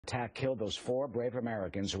Attack killed those 4 brave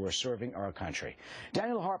Americans who were serving our country.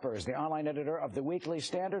 Daniel Harper is the online editor of the Weekly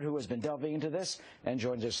Standard, who has been delving into this and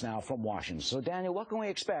joins us now from Washington. So, Daniel, what can we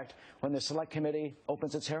expect when the Select Committee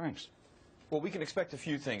opens its hearings? Well, we can expect a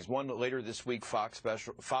few things. One, later this week, Fox,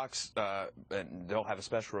 and they'll have a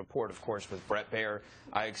special report, of course, with Brett Baer.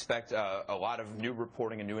 I expect a lot of new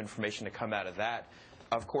reporting and new information to come out of that.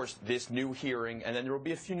 Of course, this new hearing, and then there will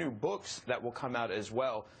be a few new books that will come out as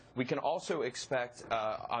well. We can also expect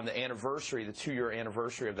on the anniversary, the 2-year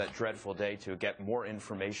anniversary of that dreadful day, to get more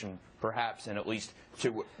information, perhaps, and at least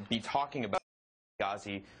to be talking about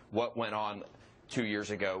Benghazi, what went on 2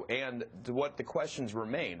 years ago, and what the questions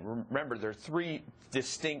remain. Remember, there are 3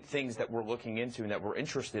 distinct things that we're looking into and that we're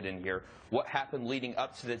interested in here. What happened leading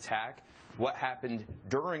up to the attack, what happened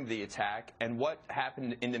during the attack, and what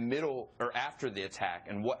happened in the middle or after the attack,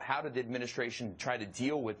 and how did the administration try to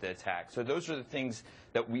deal with the attack. So those are the things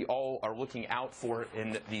that we all are looking out for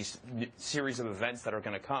in these series of events that are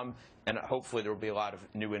going to come, and hopefully there will be a lot of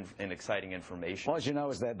new and exciting information. Well, as you know,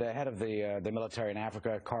 is that the head of the military in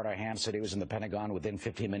Africa, Carter Ham, said he was in the Pentagon within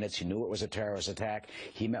 15 minutes. He knew it was a terrorist attack.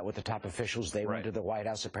 He met with the top officials. They went to the White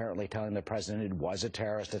House apparently telling the president it was a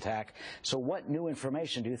terrorist attack. So what new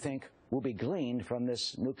information do you think will be gleaned from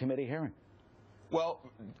this new committee hearing? Well,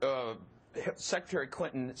 Secretary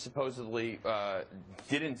Clinton supposedly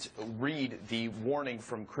didn't read the warning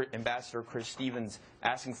from Ambassador Chris Stevens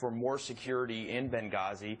asking for more security in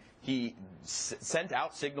Benghazi. He sent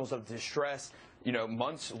out signals of distress,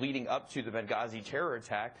 months leading up to the Benghazi terror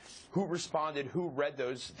attack. Who responded? Who read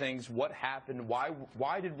those things? What happened?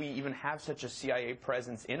 Why did we even have such a CIA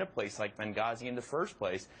presence in a place like Benghazi in the first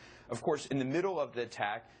place? Of course, in the middle of the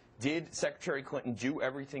attack, did Secretary Clinton do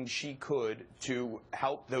everything she could to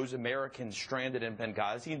help those Americans stranded in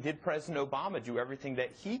Benghazi? And did President Obama do everything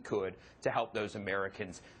that he could to help those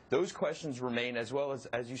Americans? Those questions remain, as well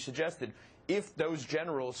as you suggested. If those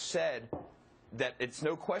generals said that it's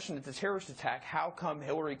no question it's a terrorist attack, how come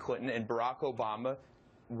Hillary Clinton and Barack Obama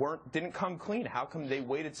didn't come clean? How come they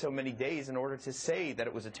waited so many days in order to say that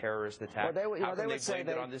it was a terrorist attack? Well, how come they blamed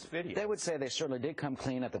it on this video? They would say they certainly did come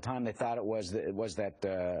clean at the time. They thought it was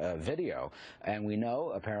that video. And we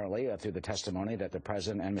know, apparently, through the testimony, that the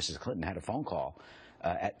President and Mrs. Clinton had a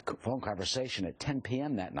phone conversation at 10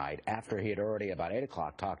 p.m. that night, after he had already, about 8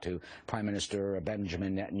 o'clock, talked to Prime Minister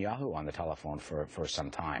Benjamin Netanyahu on the telephone for some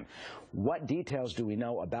time. What details do we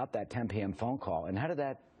know about that 10 p.m. phone call, and how did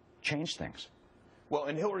that change things? Well,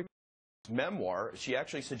 in Hillary's memoir, she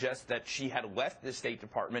actually suggests that she had left the State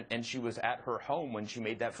Department and she was at her home when she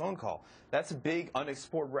made that phone call. That's a big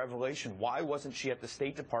unexplored revelation. Why wasn't she at the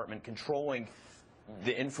State Department controlling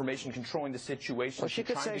the information, controlling the situation? Well, she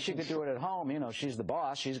could say she could do it at home. She's the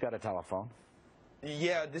boss. She's got a telephone.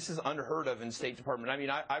 Yeah, this is unheard of in State Department. I mean,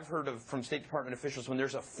 I've heard of from State Department officials when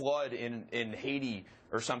there's a flood in Haiti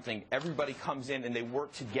or something, everybody comes in and they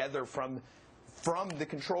work together from the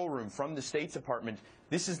control room, from the State Department.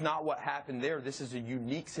 This is not what happened there. This is a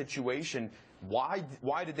unique situation. Why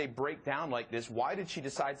did they break down like this? Why did she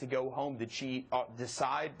decide to go home? Did she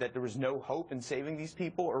decide that there was no hope in saving these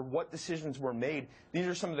people, or what decisions were made? These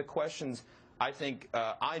are some of the questions I think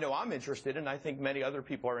I know I'm interested in. I think many other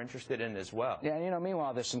people are interested in as well. Yeah, and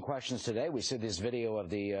meanwhile, there's some questions today. We see this video of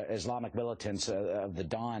the Islamic militants of the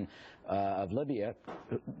Dawn of Libya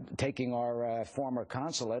taking our former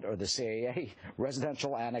consulate, or the CIA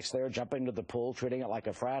residential annex there, jumping into the pool, treating it like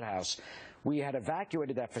a frat house. We had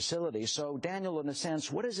evacuated that facility. So, Daniel, in a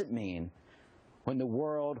sense, what does it mean when the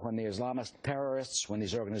world, when the Islamist terrorists, when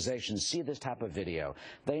these organizations see this type of video?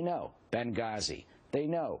 They know Benghazi. They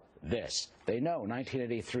know this. They know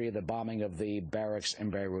 1983, the bombing of the barracks in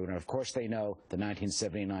Beirut, and of course they know the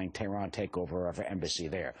 1979 Tehran takeover of our embassy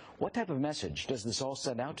there. What type of message does this all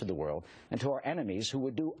send out to the world and to our enemies who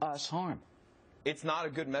would do us harm? It's not a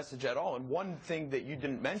good message at all. And one thing that you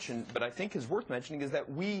didn't mention, but I think is worth mentioning, is that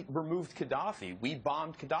we removed Gaddafi. We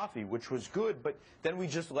bombed Gaddafi, which was good, but then we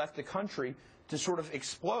just left the country to sort of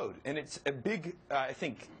explode. And it's a big, I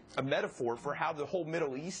think, a metaphor for how the whole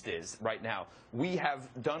Middle East is right now. We have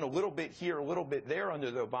done a little bit here, a little bit there under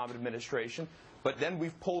the Obama administration, but then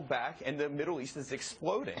we've pulled back and the Middle East is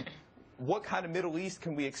exploding. What kind of Middle East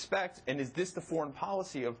can we expect? And is this the foreign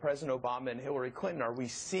policy of President Obama and Hillary Clinton? Are we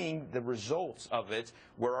seeing the results of it,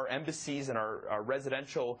 where our embassies and our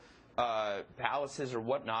residential palaces or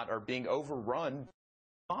whatnot are being overrun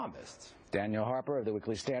by Islamists? Daniel Harper of the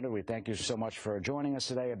Weekly Standard, we thank you so much for joining us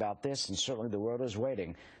today about this, and certainly the world is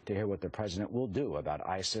waiting to hear what the president will do about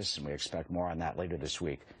ISIS, and we expect more on that later this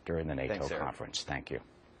week during the NATO conference. Thank you.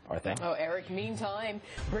 Oh, Eric, meantime,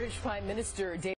 British Prime Minister David